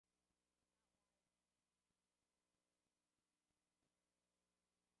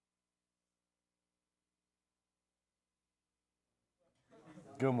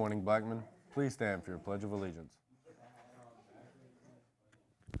Good morning, Blackman. Please stand for your Pledge of Allegiance.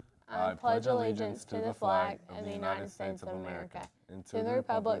 I pledge allegiance to the flag of the United States of America and to the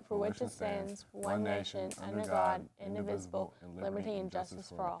republic for which it stands, one nation, under God, indivisible, liberty and justice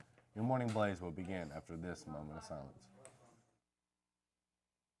for all. Your morning blaze will begin after this moment of silence.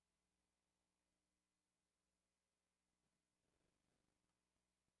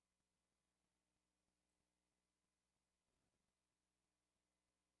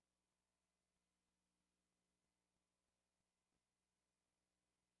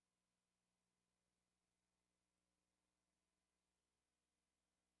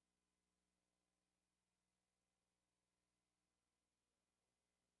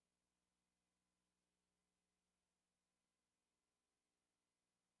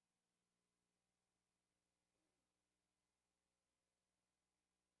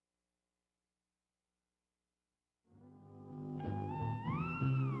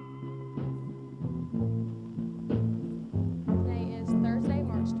 Today is Thursday,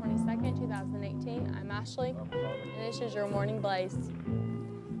 March 22nd, 2018. I'm Ashley, and this is your Morning Blaze.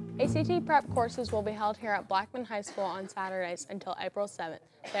 ACT prep courses will be held here at Blackman High School on Saturdays until April 7th.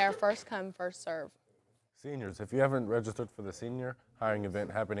 They are first come, first serve. Seniors, if you haven't registered for the senior hiring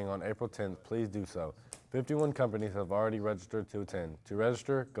event happening on April 10th, please do so. 51 companies have already registered to attend. To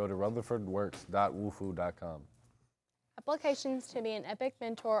register, go to rutherfordworks.wufoo.com. Applications to be an EPIC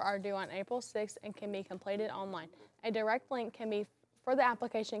mentor are due on April 6th and can be completed online. A direct link for the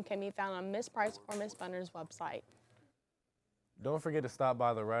application can be found on Ms. Price or Ms. Bunner's website. Don't forget to stop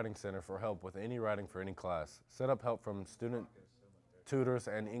by the Writing Center for help with any writing for any class. Set up help from student tutors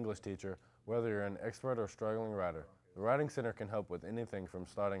and English teacher, whether you're an expert or struggling writer. The Writing Center can help with anything from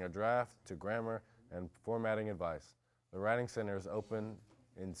starting a draft to grammar and formatting advice. The Writing Center is open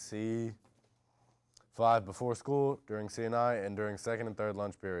in C5 before school, during CNI, and during second and third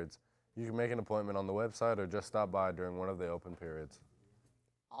lunch periods. You can make an appointment on the website or just stop by during one of the open periods.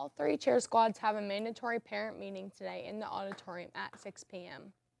 All three cheer squads have a mandatory parent meeting today in the auditorium at 6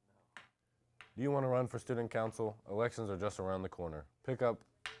 p.m. Do you want to run for student council? Elections are just around the corner. Pick up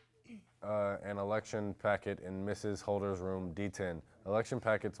an election packet in Mrs. Holder's room D10. Election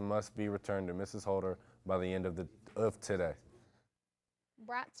packets must be returned to Mrs. Holder by the end of today.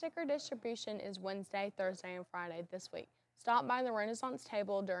 Brat sticker distribution is Wednesday, Thursday, and Friday this week. Stop by the Renaissance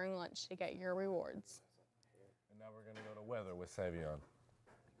table during lunch to get your rewards. And now we're going to go to weather with Savion.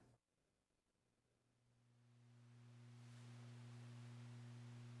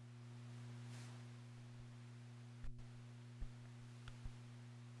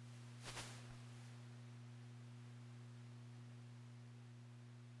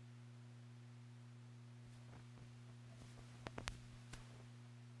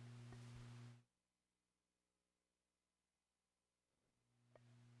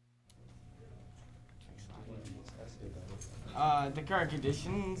 The current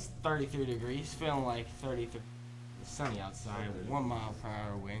conditions, 33 degrees, feeling like 33, sunny outside, 1 mile per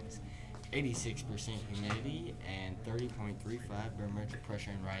hour winds, 86% humidity, and 30.35 barometric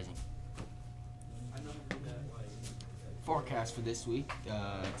pressure and rising. Forecast for this week,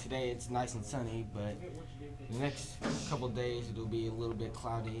 today it's nice and sunny, but the next couple of days it'll be a little bit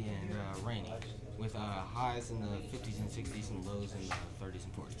cloudy and rainy, with highs in the 50s and 60s and lows in the 30s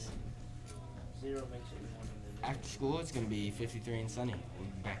and 40s. After school, it's going to be 53 and sunny. We'll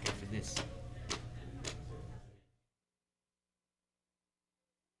be back after this.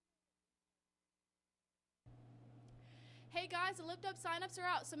 Hey guys, the Lift Up sign-ups are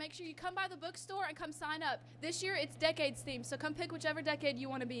out, so make sure you come by the bookstore and come sign up. This year, it's decades themed, so come pick whichever decade you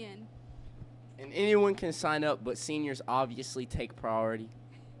want to be in. And anyone can sign up, but seniors obviously take priority.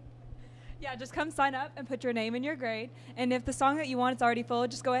 Yeah, just come sign up and put your name and your grade. And if the song that you want is already full,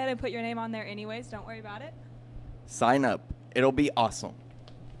 just go ahead and put your name on there anyways. Don't worry about it. Sign up. It'll be awesome.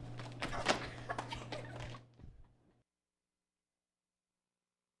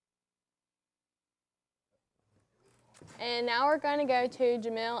 And now we're going to go to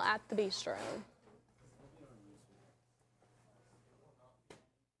Jamil at the Bistro.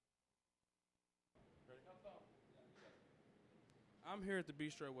 I'm here at the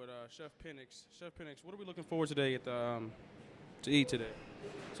Bistro with Chef Penix. Chef Penix, what are we looking forward today at the to eat today?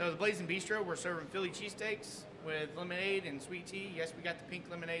 So the Blazing Bistro, we're serving Philly cheesesteaks with lemonade and sweet tea. Yes, we got the pink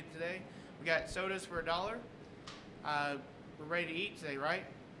lemonade today. We got sodas for $1. We're ready to eat today, right?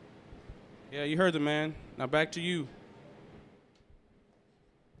 Yeah, you heard the man. Now back to you.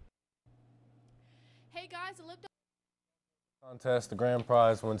 Hey guys, the Lift Up Contest, the grand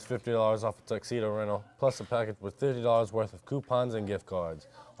prize wins $50 off a tuxedo rental, plus a package with $50 worth of coupons and gift cards.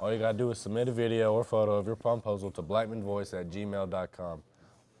 All you gotta do is submit a video or photo of your proposal to blackmanvoice@gmail.com.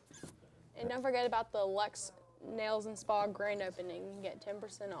 And don't forget about the Lex Nails and Spa grand opening. You can get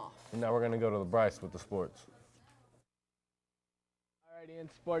 10% off. Now we're going to go to the Bryce with the sports. Alrighty, in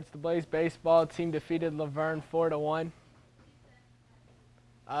sports, the Blaze baseball team defeated Laverne 4-1.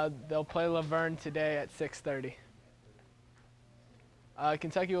 They'll play Laverne today at 6:30.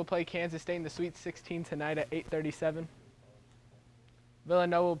 Kentucky will play Kansas State in the Sweet 16 tonight at 8:37.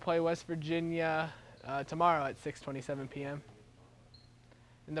 Villanova will play West Virginia tomorrow at 6:27 p.m.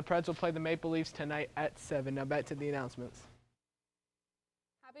 And the Preds will play the Maple Leafs tonight at 7. Now back to the announcements.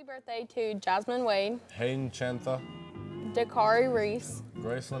 Happy birthday to Jasmine Wade, Hayden Chantha, Dakari Reese,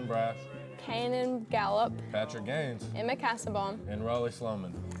 Graceland Brash, Cannon Gallup, Patrick Gaines, Emma Cassabaum. and Raleigh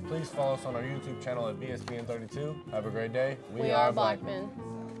Sloman. Please follow us on our YouTube channel at BSPN 32. Have a great day. We are Blackmen.